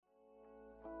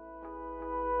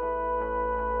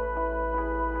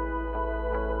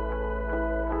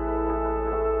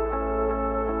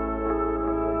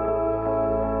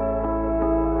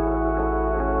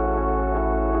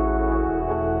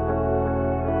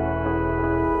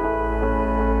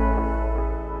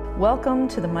Welcome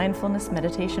to the Mindfulness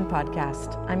Meditation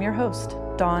Podcast. I'm your host,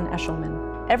 Dawn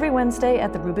Eshelman. Every Wednesday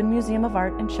at the Rubin Museum of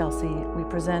Art in Chelsea, we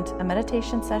present a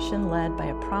meditation session led by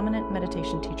a prominent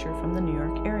meditation teacher from the New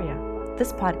York area.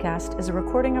 This podcast is a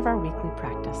recording of our weekly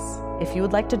practice. If you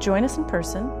would like to join us in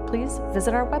person, please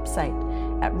visit our website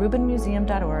at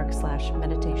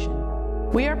rubinmuseum.org/meditation.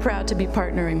 We are proud to be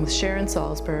partnering with Sharon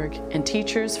Salzberg and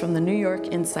teachers from the New York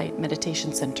Insight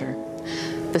Meditation Center.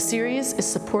 The series is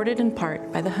supported in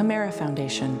part by the Hemera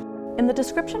Foundation. In the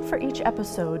description for each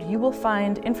episode, you will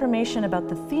find information about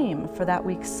the theme for that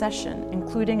week's session,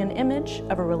 including an image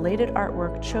of a related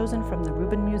artwork chosen from the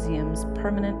Rubin Museum's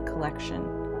permanent collection.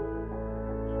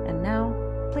 And now,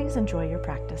 please enjoy your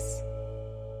practice.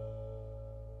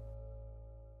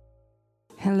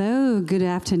 Hello, good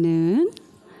afternoon.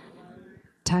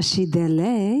 Tashi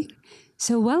Dele.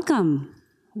 So welcome.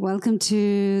 Welcome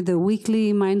to the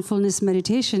weekly mindfulness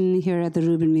meditation here at the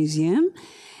Rubin Museum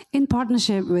in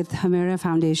partnership with Hemera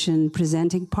Foundation,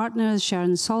 presenting partners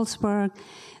Sharon Salzberg,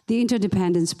 the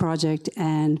Interdependence Project,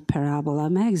 and Parabola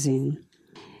Magazine.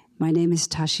 My name is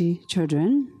Tashi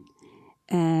Chodron,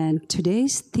 and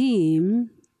today's theme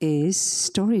is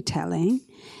storytelling.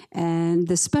 And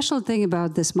the special thing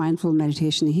about this mindful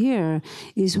meditation here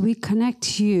is we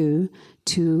connect you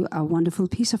to a wonderful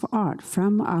piece of art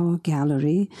from our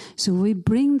gallery. So we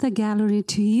bring the gallery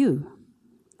to you.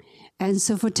 And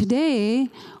so for today,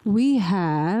 we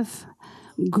have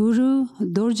Guru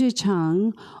Dorje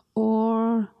Chang,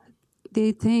 or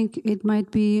they think it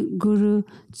might be Guru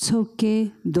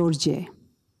Tsoke Dorje.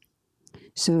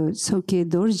 So Tsoke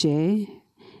Dorje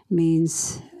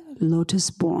means lotus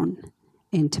born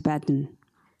in Tibetan.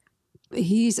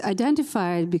 He's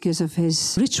identified because of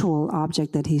his ritual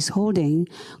object that he's holding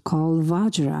called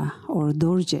Vajra or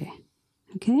Dorje.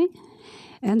 Okay?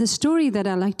 And the story that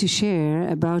I like to share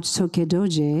about Tsoke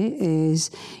Dorje is,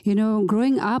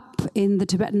 growing up in the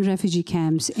Tibetan refugee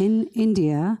camps in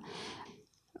India,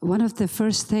 one of the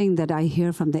first things that I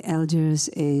hear from the elders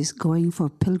is going for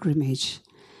pilgrimage.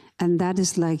 And that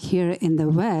is like here in the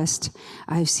West,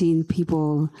 I've seen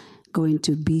people going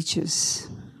to beaches.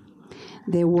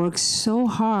 They work so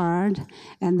hard,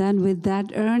 and then with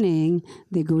that earning,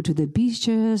 they go to the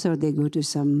beaches or they go to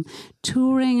some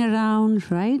touring around,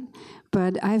 right?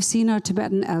 But I've seen our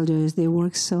Tibetan elders, they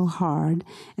work so hard,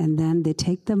 and then they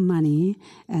take the money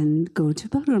and go to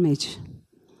pilgrimage.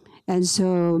 And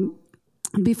so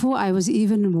before I was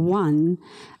even one,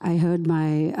 I heard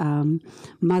my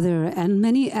mother and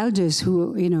many elders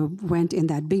who, went in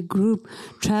that big group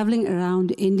traveling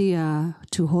around India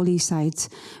to holy sites,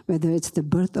 whether it's the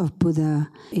birth of Buddha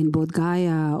in Bodh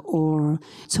Gaya or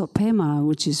Tsopema,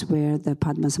 which is where the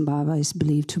Padmasambhava is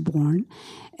believed to be born.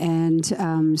 And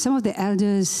some of the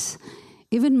elders,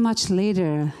 even much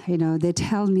later, they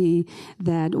tell me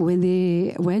that when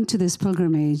they went to this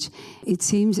pilgrimage, it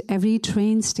seems every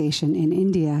train station in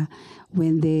India,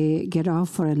 when they get off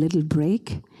for a little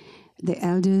break, the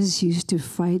elders used to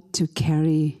fight to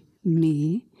carry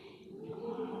me.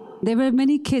 There were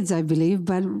many kids, I believe,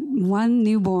 but one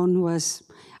newborn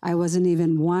I wasn't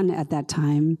even one at that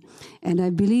time. And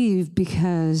I believe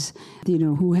because,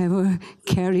 whoever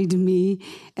carried me,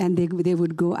 and they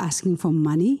would go asking for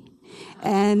money,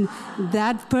 and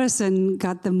that person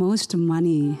got the most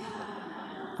money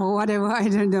or whatever, I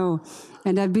don't know.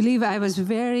 And I believe I was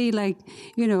very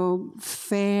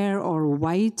fair or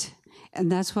white. And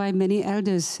that's why many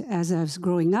elders, as I was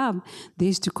growing up, they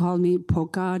used to call me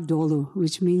Poka Dolu,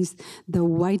 which means the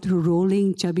white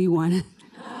rolling chubby one.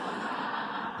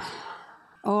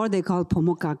 Or they call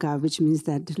Pomokaka, which means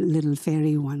that little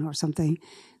fairy one or something.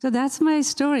 So that's my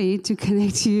story to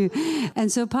connect you.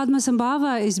 And so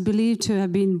Padmasambhava is believed to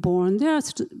have been born. There are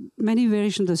many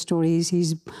variations of the stories.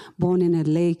 He's born in a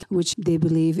lake, which they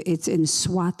believe it's in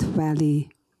Swat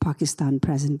Valley, Pakistan,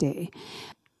 present day,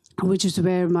 which is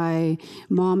where my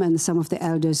mom and some of the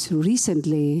elders who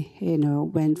recently,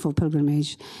 went for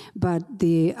pilgrimage. But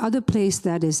the other place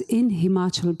that is in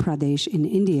Himachal Pradesh in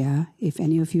India, if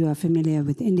any of you are familiar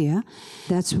with India,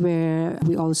 that's where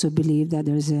we also believe that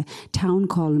there's a town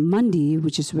called Mandi,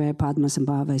 which is where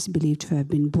Padmasambhava is believed to have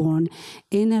been born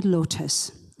in a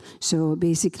lotus. So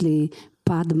basically,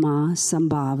 Padma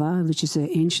Sambhava, which is an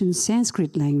ancient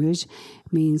Sanskrit language,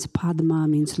 means Padma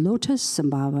means lotus,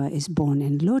 Sambhava is born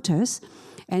in lotus.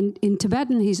 And in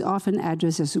Tibetan, he's often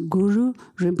addressed as Guru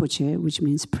Rinpoche, which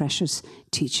means precious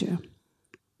teacher.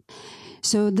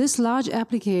 So this large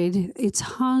applique, it's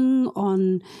hung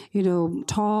on,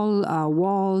 tall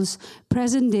walls.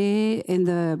 Present day in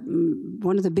the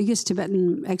one of the biggest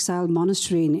Tibetan exile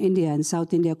monastery in India, in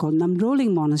South India, called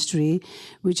Namdroling Monastery,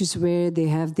 which is where they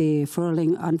have the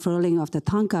unfurling of the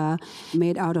thangka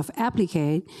made out of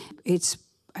applique. It's,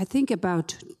 I think,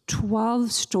 about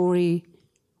 12-story,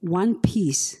 one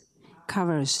piece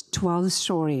covers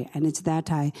 12-story, and it's that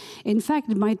high. In fact,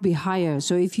 it might be higher.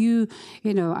 So if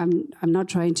I'm not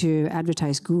trying to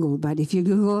advertise Google, but if you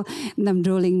Google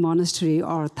Namdroling Monastery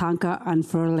or Thangka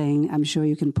unfurling, I'm sure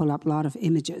you can pull up a lot of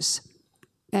images.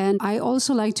 And I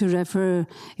also like to refer,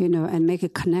 and make a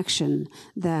connection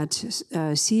that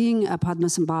seeing a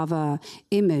Padmasambhava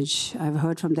image, I've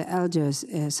heard from the elders,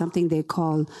 something they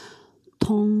call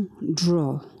Thong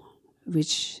Dro,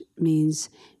 which means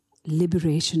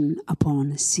liberation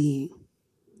upon seeing.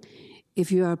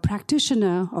 If you are a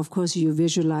practitioner, of course, you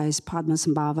visualize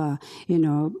Padmasambhava,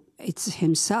 it's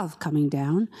himself coming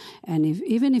down. And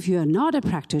even if you are not a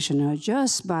practitioner,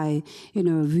 just by,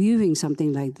 viewing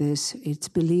something like this, it's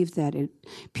believed that it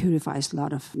purifies a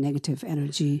lot of negative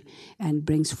energy and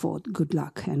brings forth good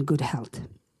luck and good health.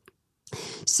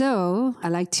 So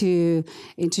I'd like to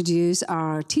introduce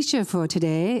our teacher for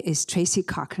today is Tracy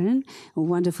Cochran.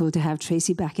 Wonderful to have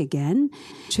Tracy back again.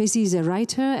 Tracy is a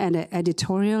writer and an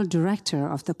editorial director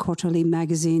of the quarterly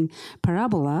magazine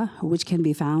Parabola, which can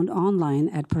be found online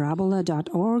at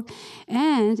parabola.org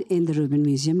and in the Rubin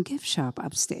Museum gift shop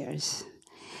upstairs.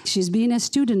 She's been a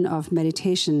student of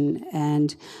meditation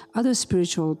and other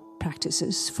spiritual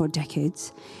practices for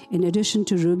decades. In addition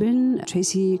to Rubin,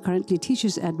 Tracy currently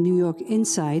teaches at New York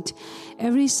Insight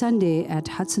every Sunday at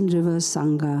Hudson River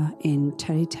Sangha in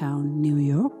Tarrytown, New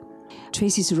York.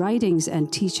 Tracy's writings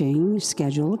and teaching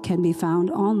schedule can be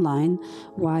found online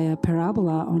via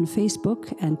Parabola on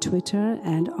Facebook and Twitter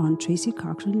and on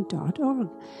tracycochran.org.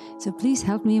 So please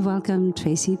help me welcome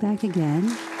Tracy back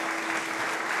again.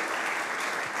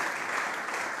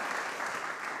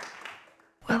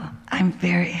 Well, I'm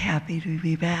very happy to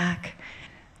be back.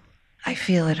 I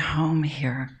feel at home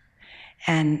here,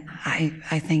 and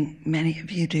I think many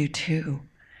of you do too,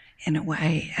 in a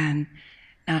way, and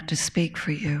not to speak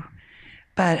for you.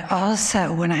 But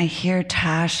also, when I hear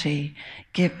Tashi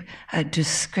give a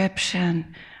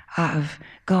description of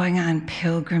going on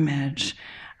pilgrimage,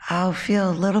 I'll feel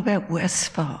a little bit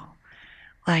wistful,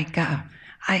 like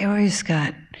I always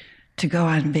got to go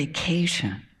on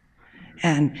vacation.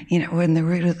 And, in the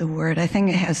root of the word, I think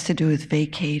it has to do with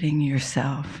vacating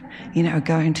yourself,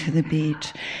 going to the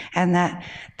beach. And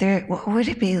what would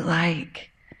it be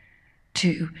like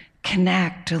to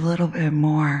connect a little bit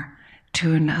more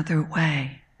to another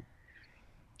way?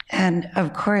 And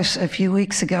of course, a few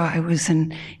weeks ago, I was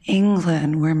in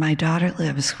England, where my daughter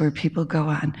lives, where people go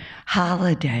on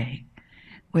holiday,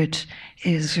 which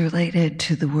is related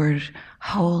to the word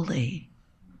holy,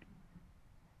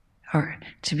 or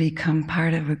to become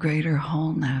part of a greater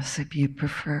wholeness, if you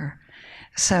prefer.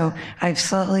 So I've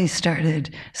slowly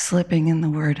started slipping in the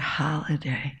word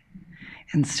holiday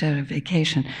instead of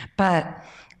vacation. But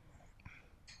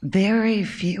very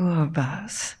few of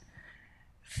us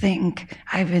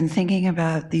I've been thinking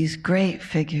about these great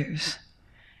figures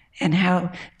and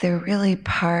how they're really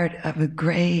part of a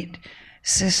great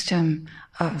system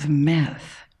of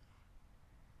myth.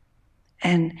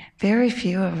 And very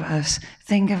few of us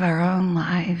think of our own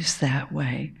lives that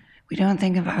way. We don't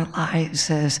think of our lives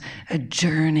as a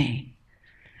journey,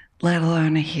 let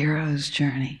alone a hero's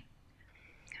journey.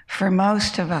 For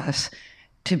most of us,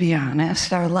 to be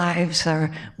honest, our lives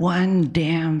are one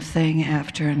damn thing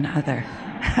after another,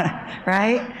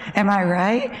 right? Am I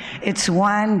right? It's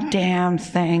one damn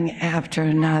thing after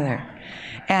another.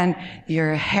 And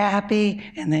you're happy,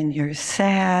 and then you're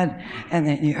sad, and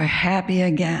then you're happy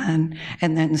again,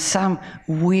 and then some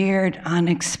weird,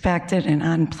 unexpected, and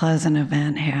unpleasant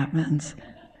event happens.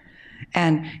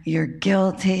 And you're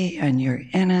guilty, and you're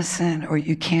innocent, or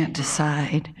you can't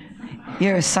decide.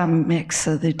 You're some mix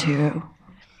of the two.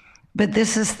 But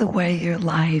this is the way your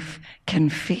life can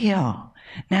feel,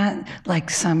 not like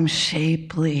some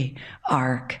shapely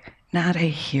arc, not a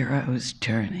hero's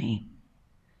journey.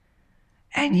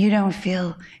 And you don't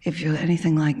feel, if you're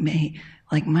anything like me,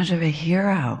 like much of a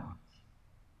hero.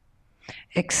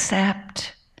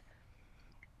 Except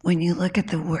when you look at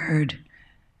the word,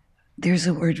 there's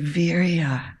a word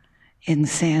virya in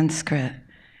Sanskrit,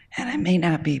 and I may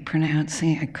not be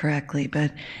pronouncing it correctly,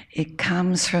 but it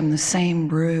comes from the same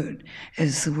root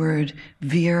as the word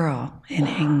virile in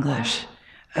English,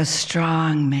 a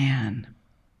strong man,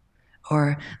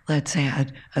 or let's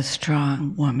add, a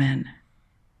strong woman.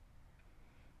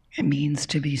 It means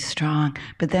to be strong.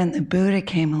 But then the Buddha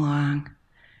came along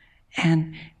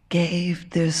and gave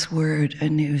this word a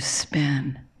new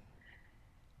spin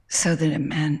so that it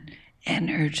meant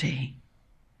energy,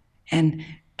 and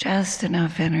just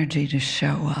enough energy to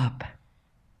show up,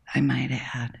 I might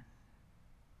add,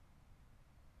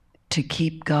 to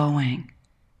keep going.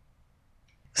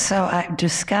 So I've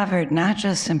discovered, not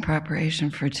just in preparation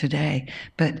for today,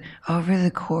 but over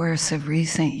the course of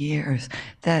recent years,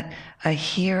 that a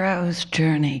hero's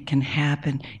journey can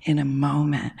happen in a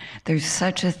moment. There's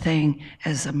such a thing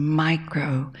as a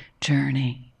micro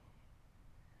journey,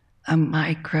 a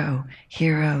micro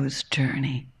hero's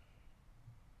journey.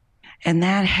 And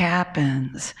that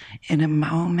happens in a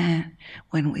moment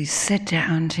when we sit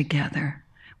down together.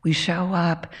 We show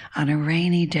up on a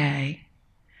rainy day.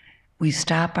 We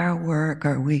stop our work,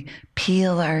 or we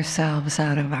peel ourselves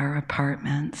out of our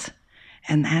apartments.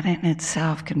 And that in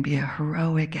itself can be a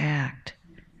heroic act.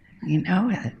 You know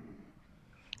it.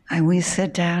 And we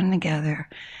sit down together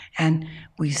and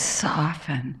we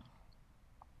soften.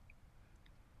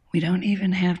 We don't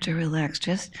even have to relax,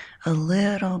 just a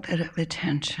little bit of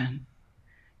attention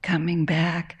coming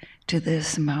back to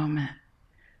this moment.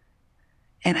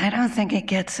 And I don't think it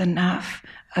gets enough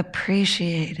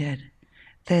appreciated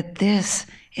that this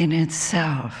in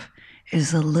itself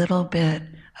is a little bit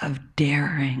of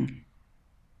daring.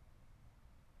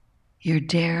 You're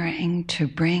daring to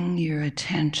bring your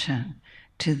attention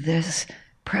to this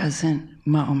present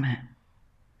moment.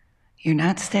 You're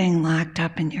not staying locked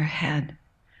up in your head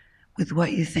with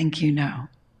what you think you know.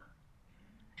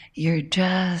 You're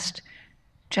just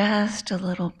a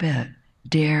little bit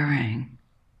daring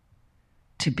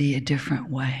to be a different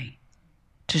way,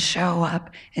 to show up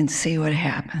and see what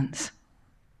happens.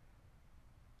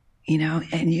 You know,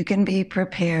 and you can be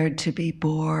prepared to be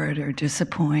bored or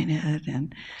disappointed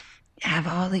and have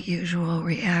all the usual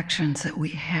reactions that we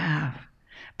have.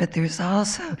 But there's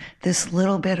also this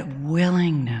little bit of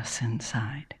willingness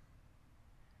inside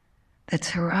that's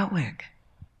heroic.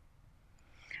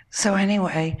 So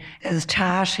anyway, as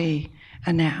Tashi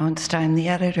announced, I'm the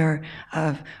editor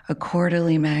of a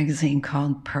quarterly magazine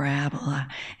called Parabola,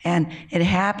 and it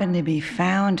happened to be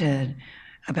founded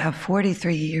about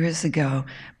 43 years ago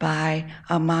by,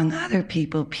 among other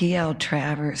people, P.L.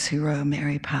 Travers, who wrote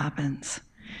Mary Poppins.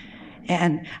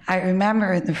 And I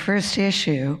remember in the first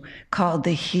issue, called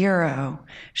The Hero,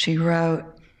 she wrote,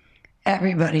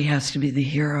 everybody has to be the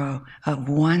hero of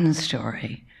one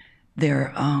story,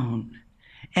 their own.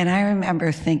 And I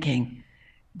remember thinking,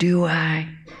 do I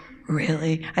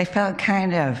really? I felt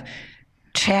kind of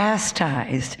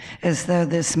chastised, as though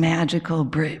this magical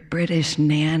British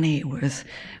nanny was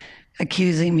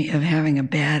accusing me of having a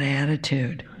bad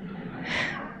attitude.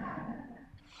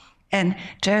 And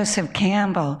Joseph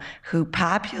Campbell, who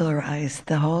popularized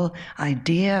the whole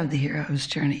idea of the hero's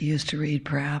journey, used to read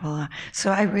Parabola. So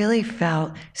I really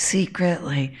felt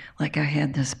secretly like I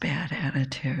had this bad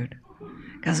attitude,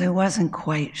 because I wasn't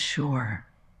quite sure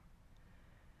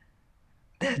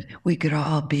that we could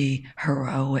all be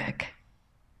heroic.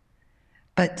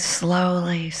 But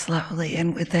slowly,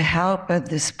 and with the help of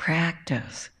this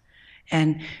practice,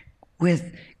 and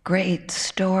with great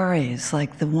stories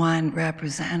like the one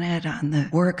represented on the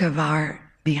work of art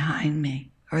behind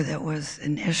me, or that was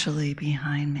initially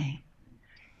behind me,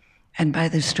 and by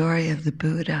the story of the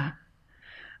Buddha,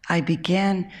 I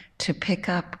began to pick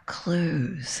up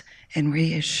clues and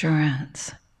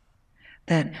reassurance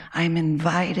that I'm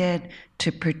invited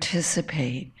to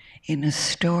participate in a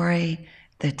story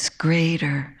that's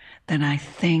greater than I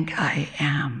think I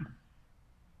am.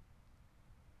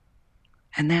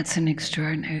 And that's an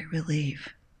extraordinary relief,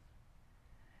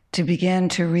 to begin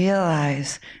to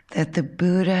realize that the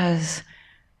Buddha's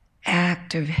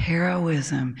act of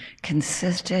heroism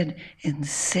consisted in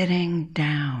sitting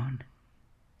down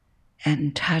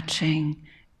and touching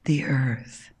the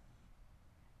earth.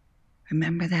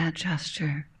 Remember that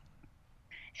gesture?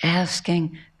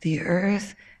 Asking the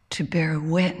earth to bear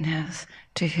witness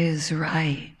to his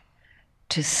right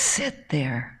to sit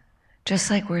there, just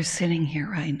like we're sitting here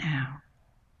right now.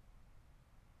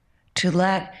 To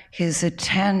let his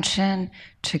attention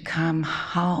to come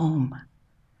home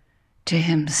to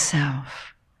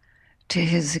himself, to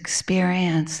his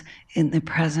experience in the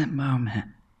present moment,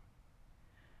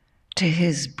 to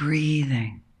his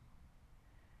breathing,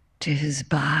 to his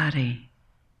body.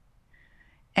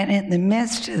 And in the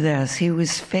midst of this, he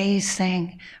was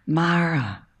facing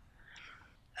Mara,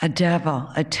 a devil,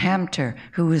 a tempter,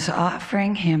 who was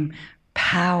offering him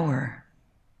power,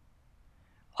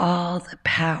 all the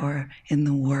power in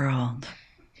the world.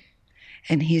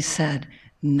 And he said,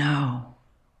 no.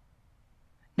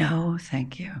 No,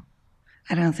 thank you.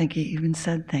 I don't think he even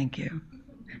said thank you.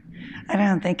 I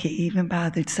don't think he even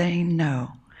bothered saying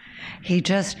no. He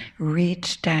just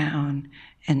reached down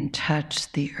and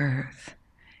touched the earth,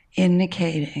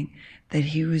 indicating that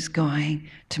he was going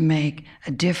to make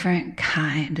a different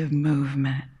kind of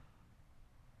movement.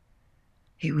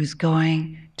 He was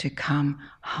going to come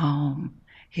home.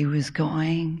 He was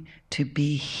going to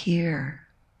be here.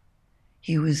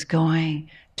 He was going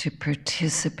to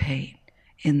participate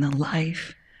in the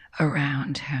life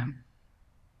around him.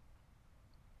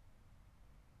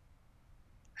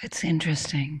 It's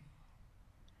interesting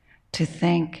to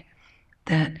think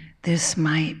that this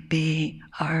might be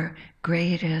our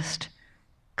greatest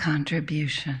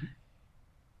contribution.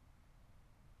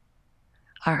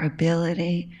 Our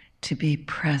ability to be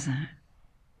present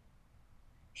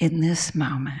in this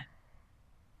moment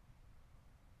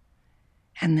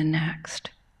and the next.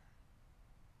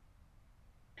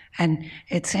 And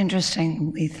it's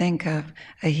interesting, we think of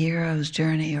a hero's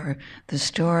journey or the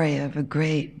story of a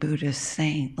great Buddhist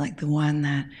saint, like the one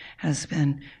that has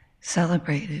been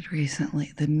celebrated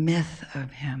recently, the myth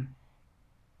of him.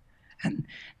 And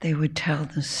they would tell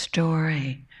the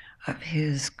story of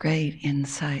his great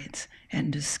insights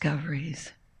and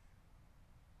discoveries.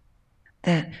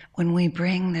 That when we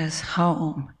bring this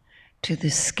home to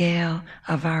the scale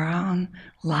of our own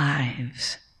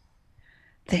lives,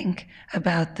 think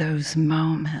about those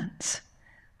moments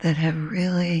that have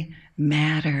really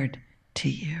mattered to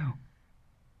you.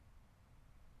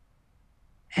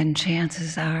 And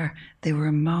chances are they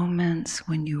were moments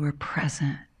when you were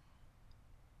present.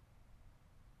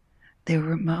 There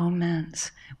were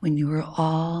moments when you were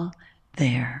all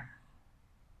there.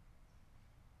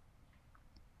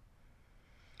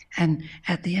 And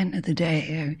at the end of the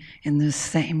day, in this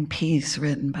same piece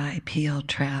written by P.L.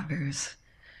 Travers,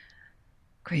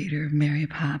 creator of Mary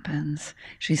Poppins,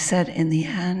 she said, in the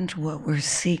end, what we're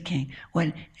seeking,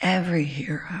 what every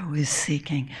hero is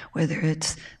seeking, whether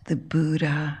it's the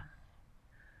Buddha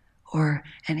or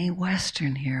any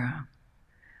Western hero,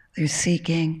 they're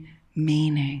seeking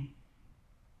meaning.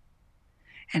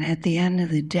 And at the end of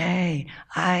the day,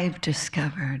 I've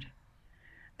discovered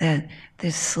that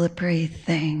this slippery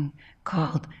thing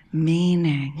called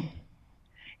meaning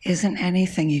isn't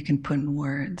anything you can put in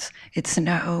words. It's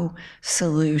no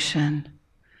solution.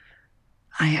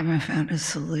 I haven't found a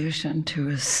solution to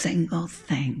a single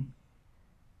thing,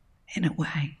 in a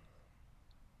way,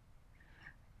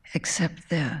 except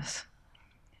this.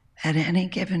 At any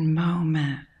given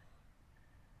moment,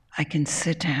 I can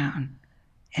sit down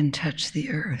and touch the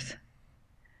earth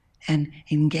and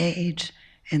engage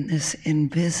in this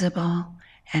invisible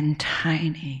and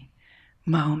tiny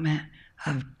moment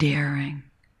of daring,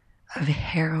 of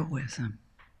heroism,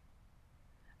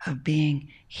 of being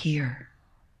here.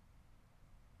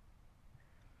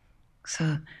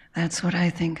 So that's what I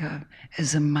think of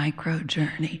as a micro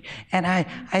journey. And I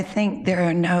think there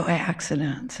are no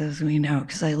accidents, as we know,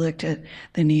 because I looked at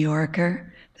the New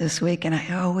Yorker this week, and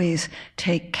I always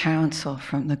take counsel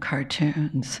from the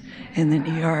cartoons in the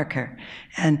New Yorker,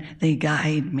 and they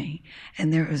guide me.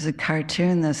 And there was a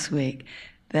cartoon this week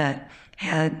that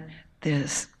had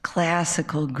this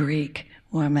classical Greek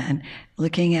woman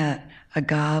looking at a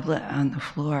goblet on the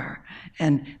floor,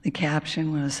 and the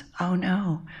caption was, "Oh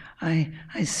no, I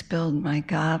spilled my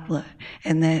goblet."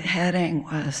 And the heading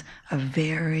was a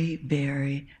very,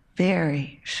 very,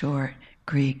 very short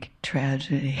Greek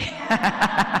tragedy.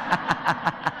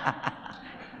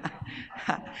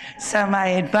 So my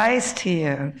advice to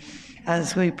you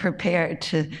as we prepare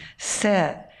to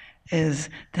sit is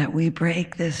that we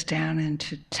break this down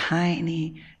into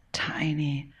tiny,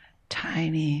 tiny,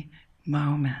 tiny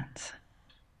moments.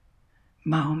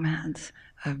 Moments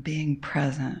of being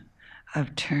present,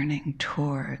 of turning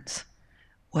towards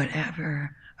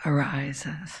whatever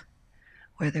arises,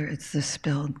 whether it's the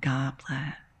spilled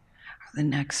goblet or the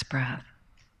next breath.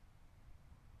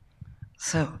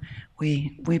 So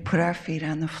we put our feet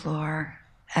on the floor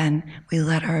and we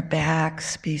let our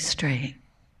backs be straight.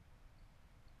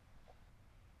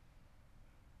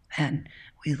 And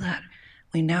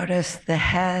we notice the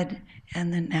head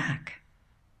and the neck.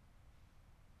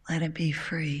 Let it be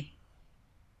free.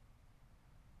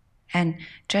 And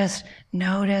just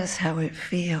notice how it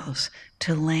feels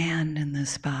to land in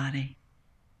this body.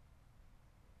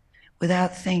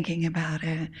 Without thinking about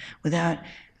it, without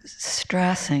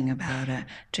stressing about it,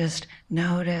 just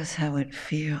notice how it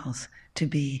feels to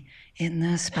be in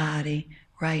this body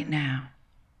right now.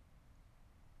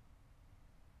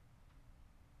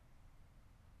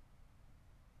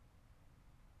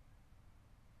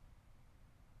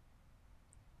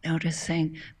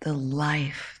 Noticing the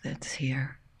life that's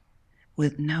here.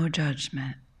 with no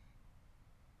judgment.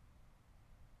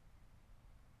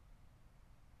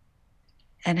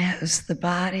 And as the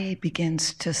body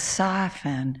begins to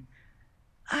soften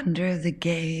under the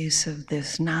gaze of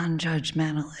this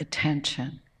non-judgmental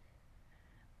attention,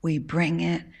 we bring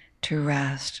it to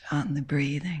rest on the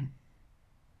breathing.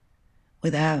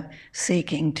 Without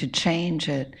seeking to change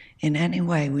it in any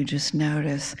way, we just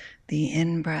notice the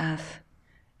in-breath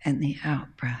and the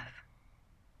out-breath.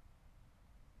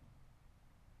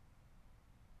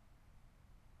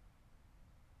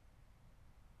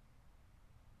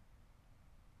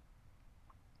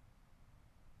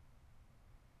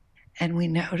 And we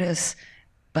notice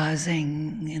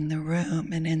buzzing in the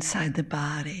room and inside the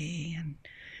body, and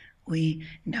we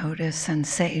notice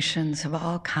sensations of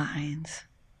all kinds.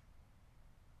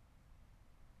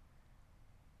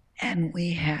 And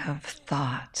we have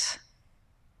thoughts.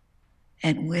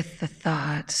 And with the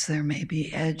thoughts, there may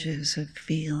be edges of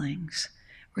feelings,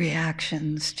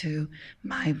 reactions to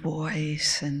my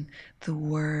voice and the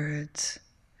words.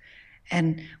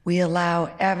 And we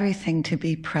allow everything to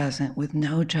be present with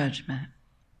no judgment,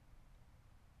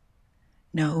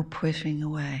 no pushing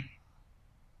away.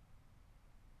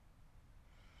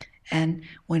 And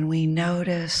when we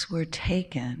notice we're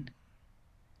taken,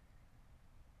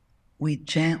 we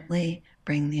gently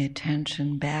bring the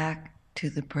attention back to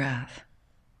the breath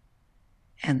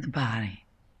and the body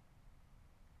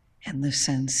and the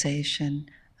sensation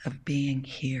of being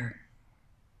here.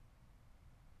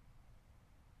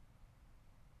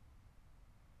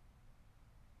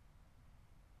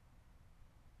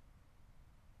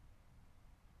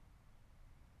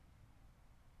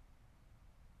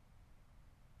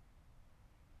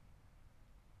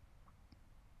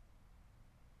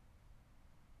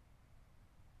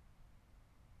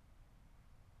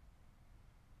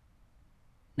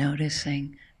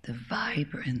 Noticing the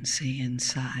vibrancy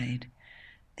inside,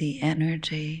 the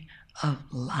energy of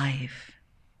life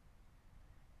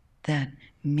that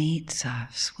meets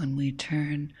us when we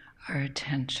turn our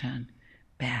attention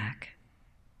back.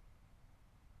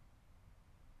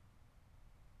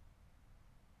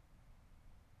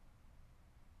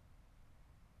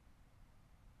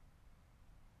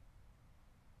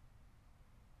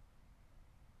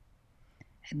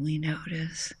 And we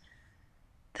notice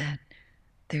that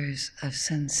there's a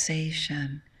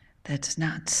sensation that's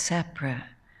not separate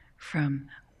from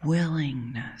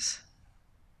willingness.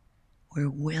 We're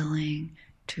willing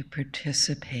to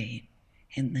participate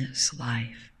in this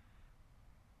life,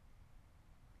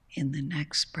 in the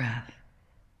next breath,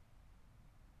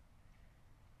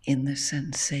 in the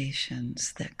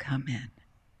sensations that come in.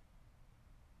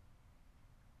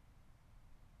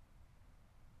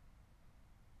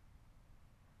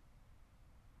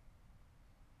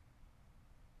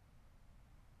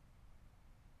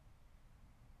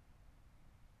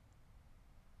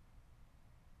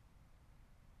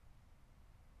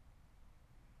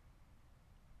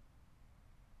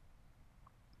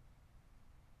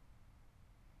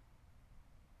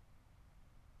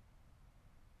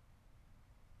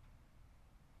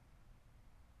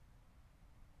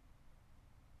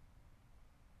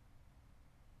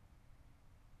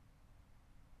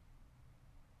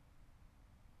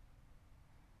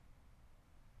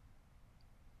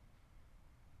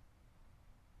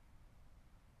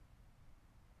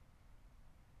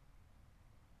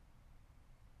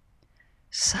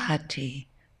 Sati,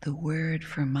 the word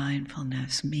for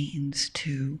mindfulness, means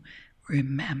to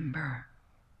remember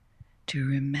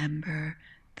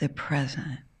the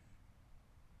present.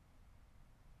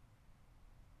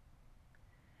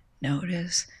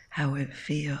 Notice how it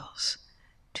feels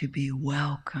to be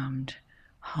welcomed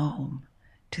home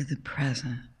to the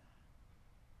present,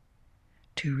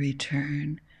 to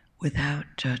return without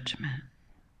judgment.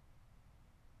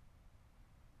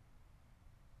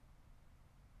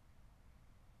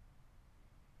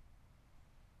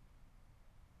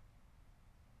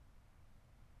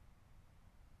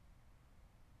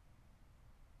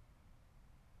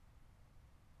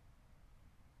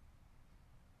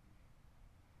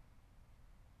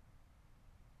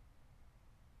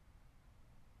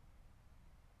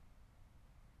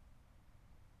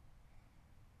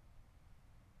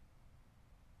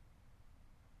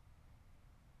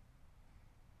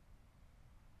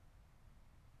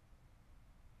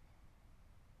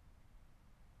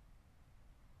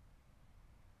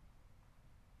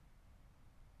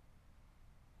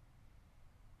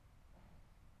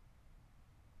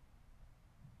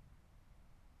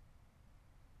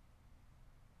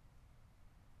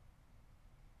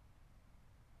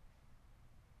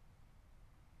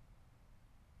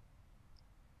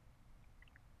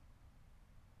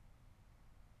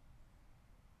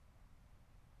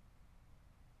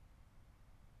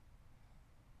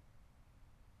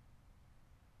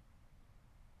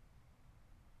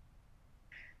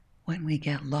 When we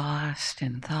get lost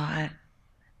in thought,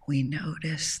 we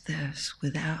notice this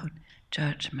without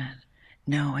judgment,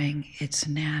 knowing it's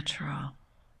natural,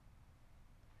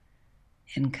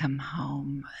 and come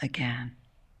home again,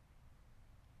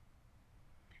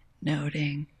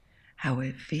 noting how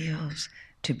it feels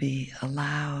to be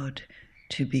allowed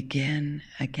to begin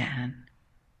again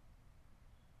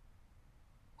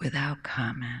without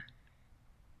comment.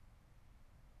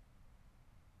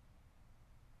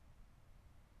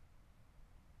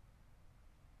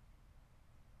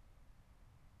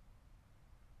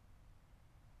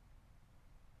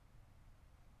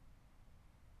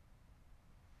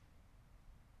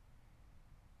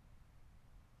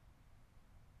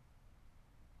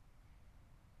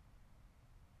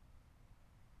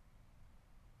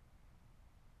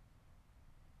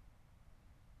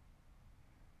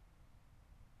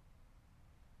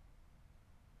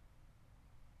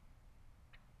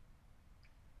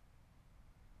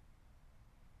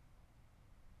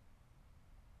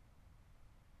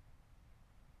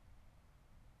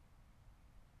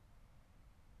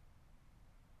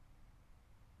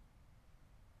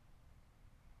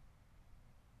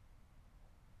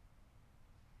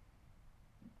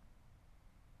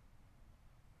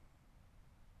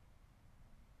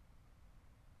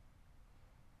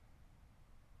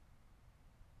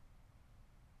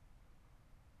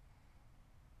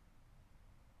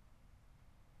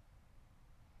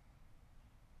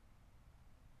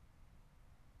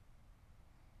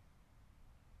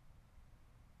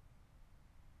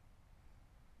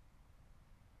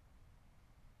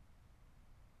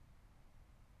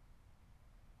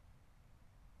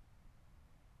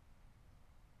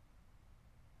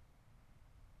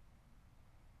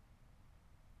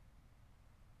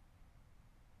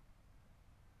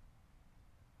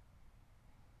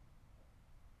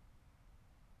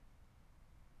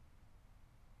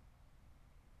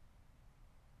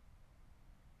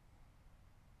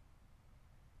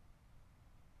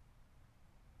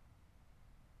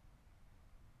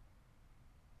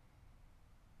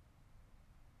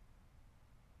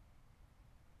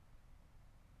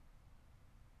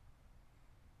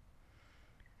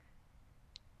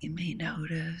 You may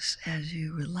notice as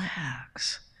you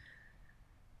relax,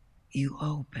 you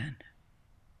open.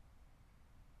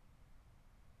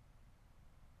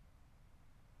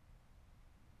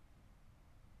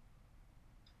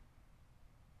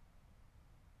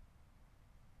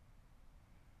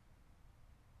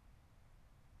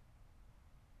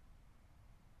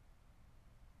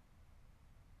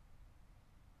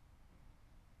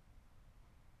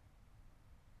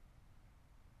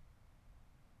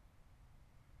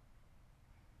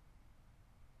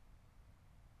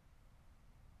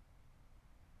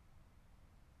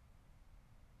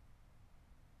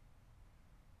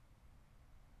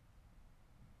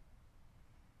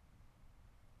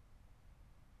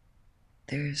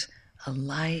 There's a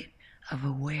light of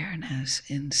awareness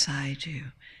inside you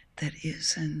that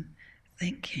isn't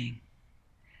thinking,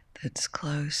 that's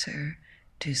closer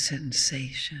to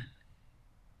sensation,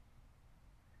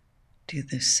 to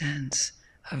the sense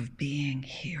of being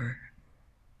here.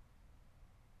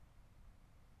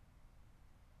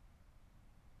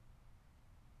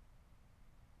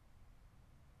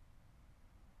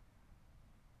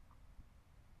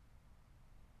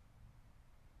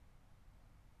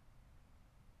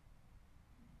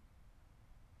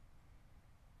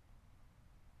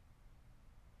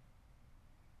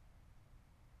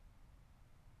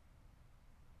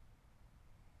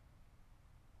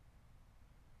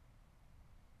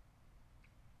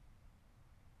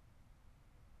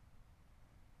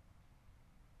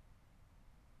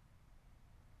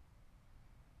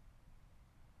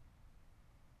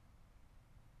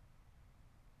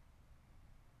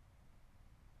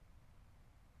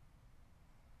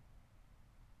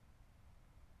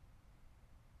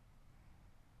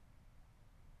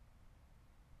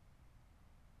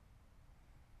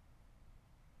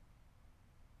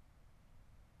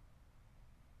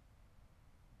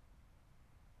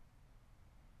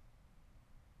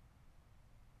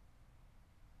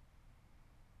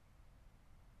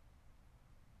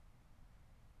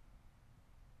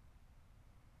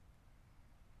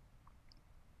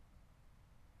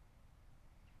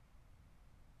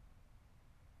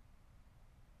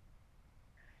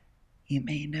 You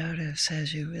may notice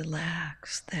as you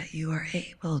relax that you are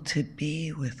able to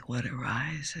be with what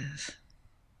arises,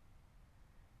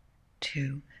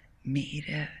 to meet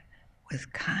it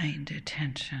with kind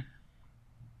attention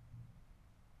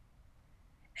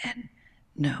and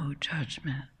no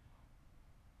judgment.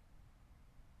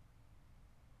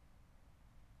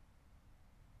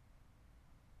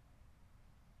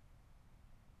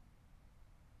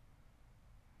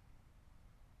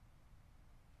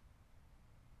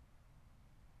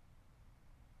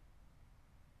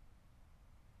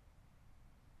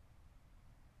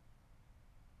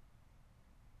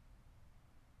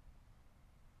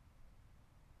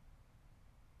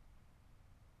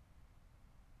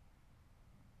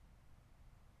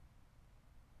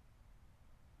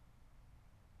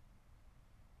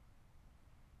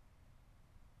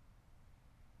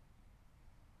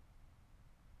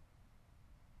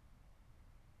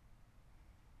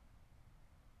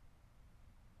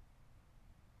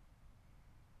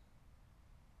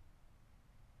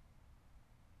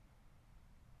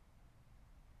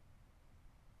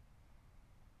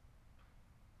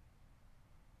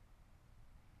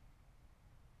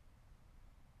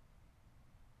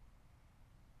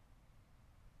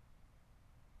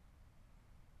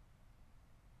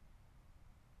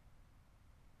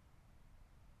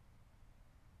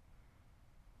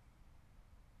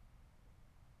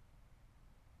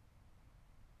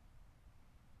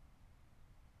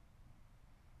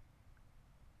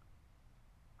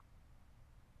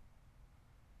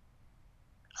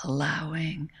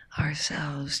 allowing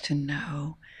ourselves to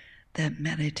know that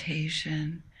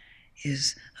meditation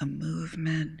is a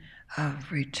movement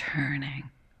of returning,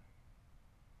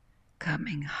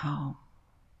 coming home,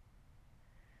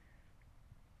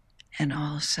 and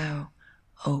also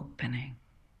opening.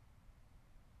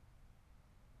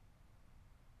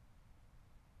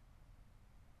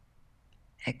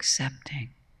 Accepting.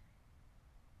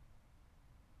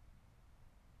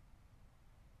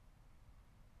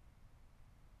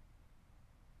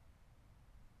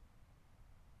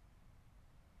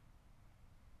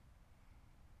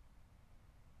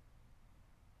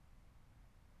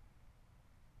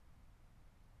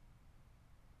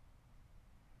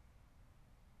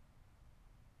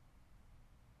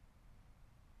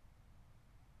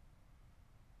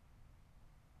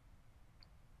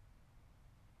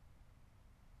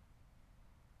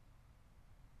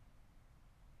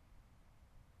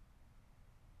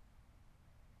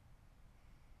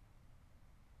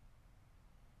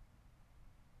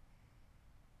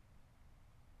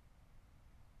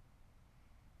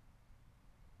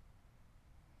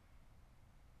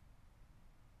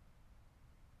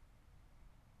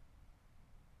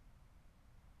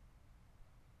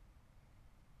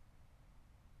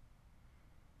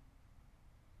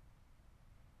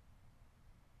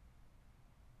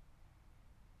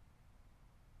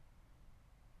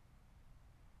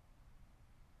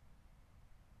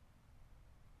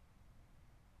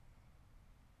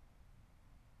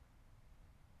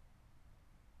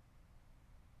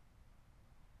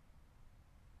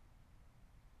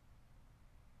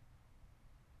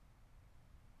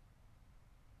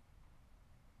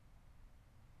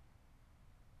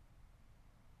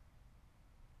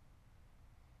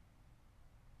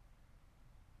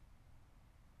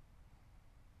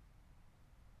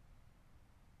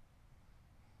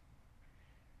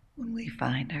 When we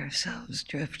find ourselves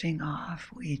drifting off,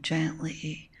 we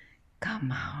gently come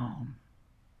home.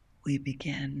 We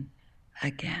begin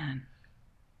again,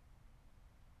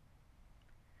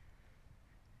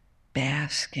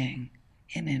 basking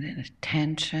in an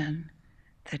attention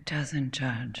that doesn't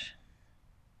judge,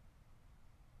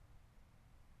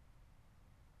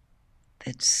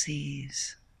 that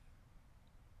sees.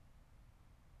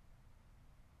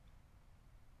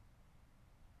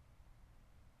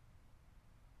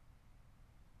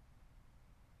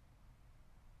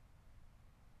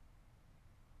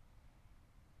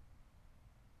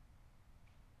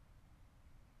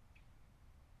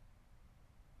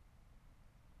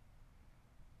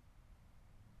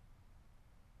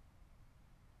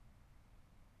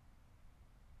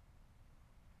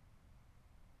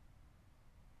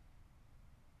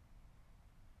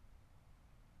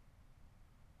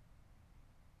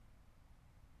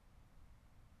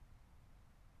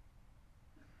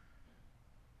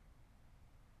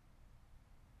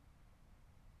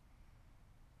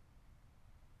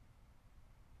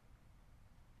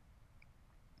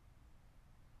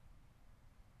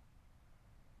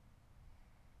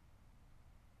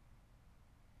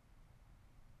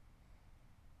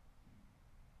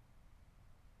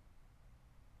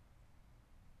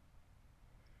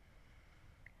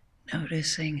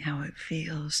 Noticing how it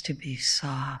feels to be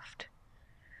soft,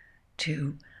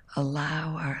 to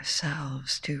allow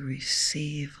ourselves to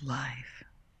receive life.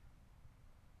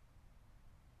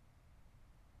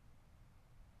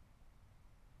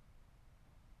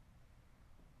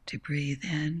 To breathe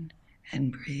in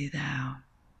and breathe out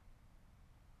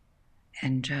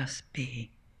and just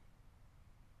be.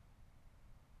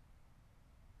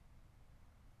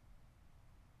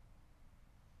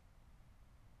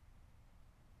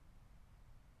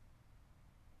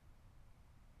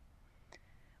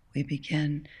 We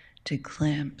begin to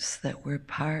glimpse that we're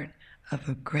part of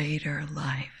a greater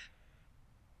life.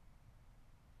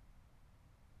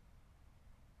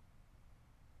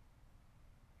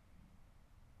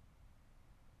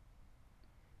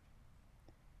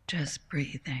 Just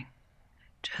breathing,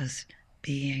 just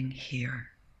being here.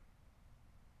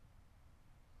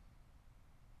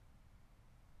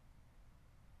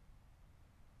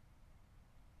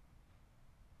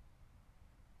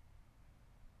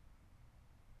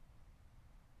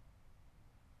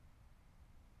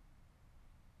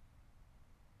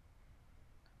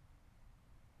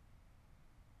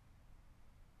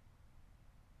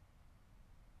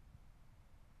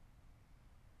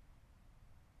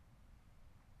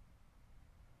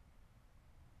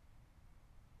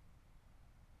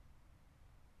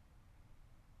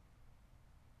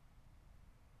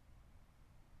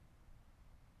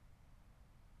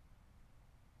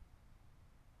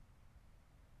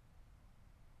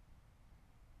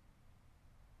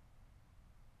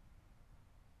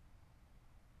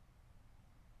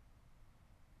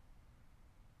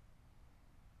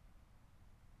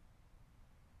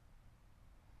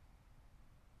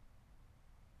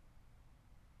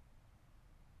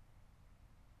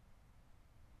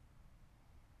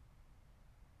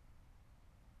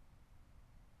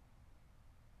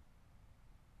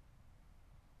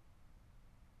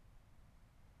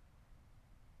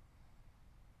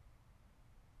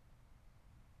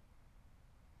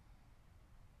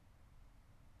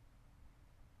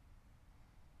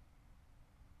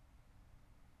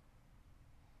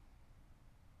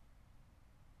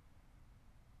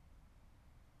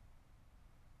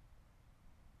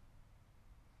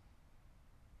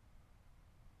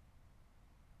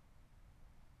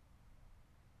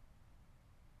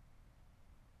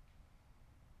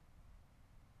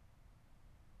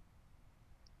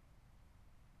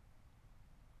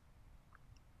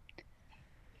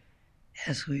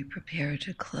 as we prepare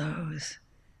to close,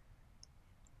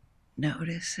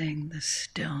 noticing the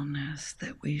stillness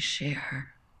that we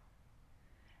share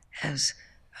as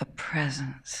a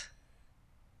presence,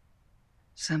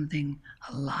 something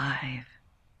alive,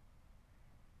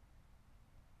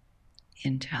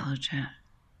 intelligent,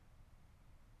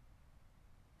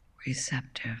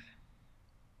 receptive.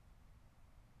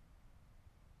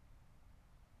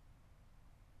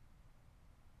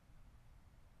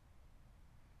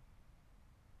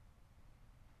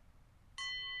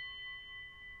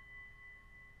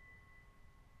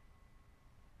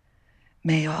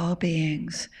 May all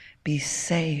beings be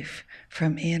safe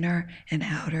from inner and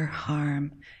outer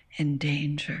harm and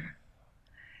danger.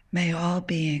 May all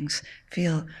beings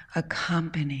feel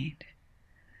accompanied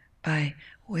by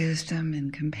wisdom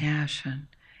and compassion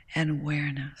and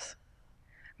awareness.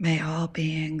 May all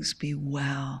beings be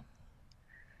well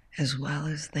as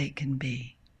they can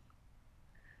be.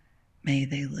 May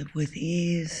they live with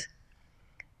ease,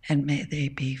 and may they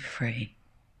be free.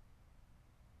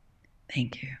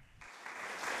 Thank you.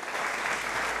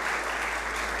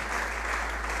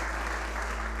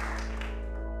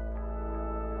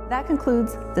 That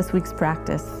concludes this week's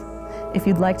practice. If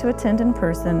you'd like to attend in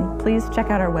person, please check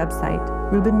out our website,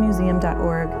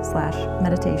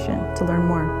 rubinmuseum.org/meditation, to learn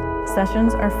more.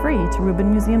 Sessions are free to Rubin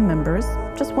Museum members,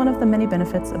 just one of the many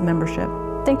benefits of membership.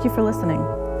 Thank you for listening.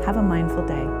 Have a mindful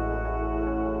day.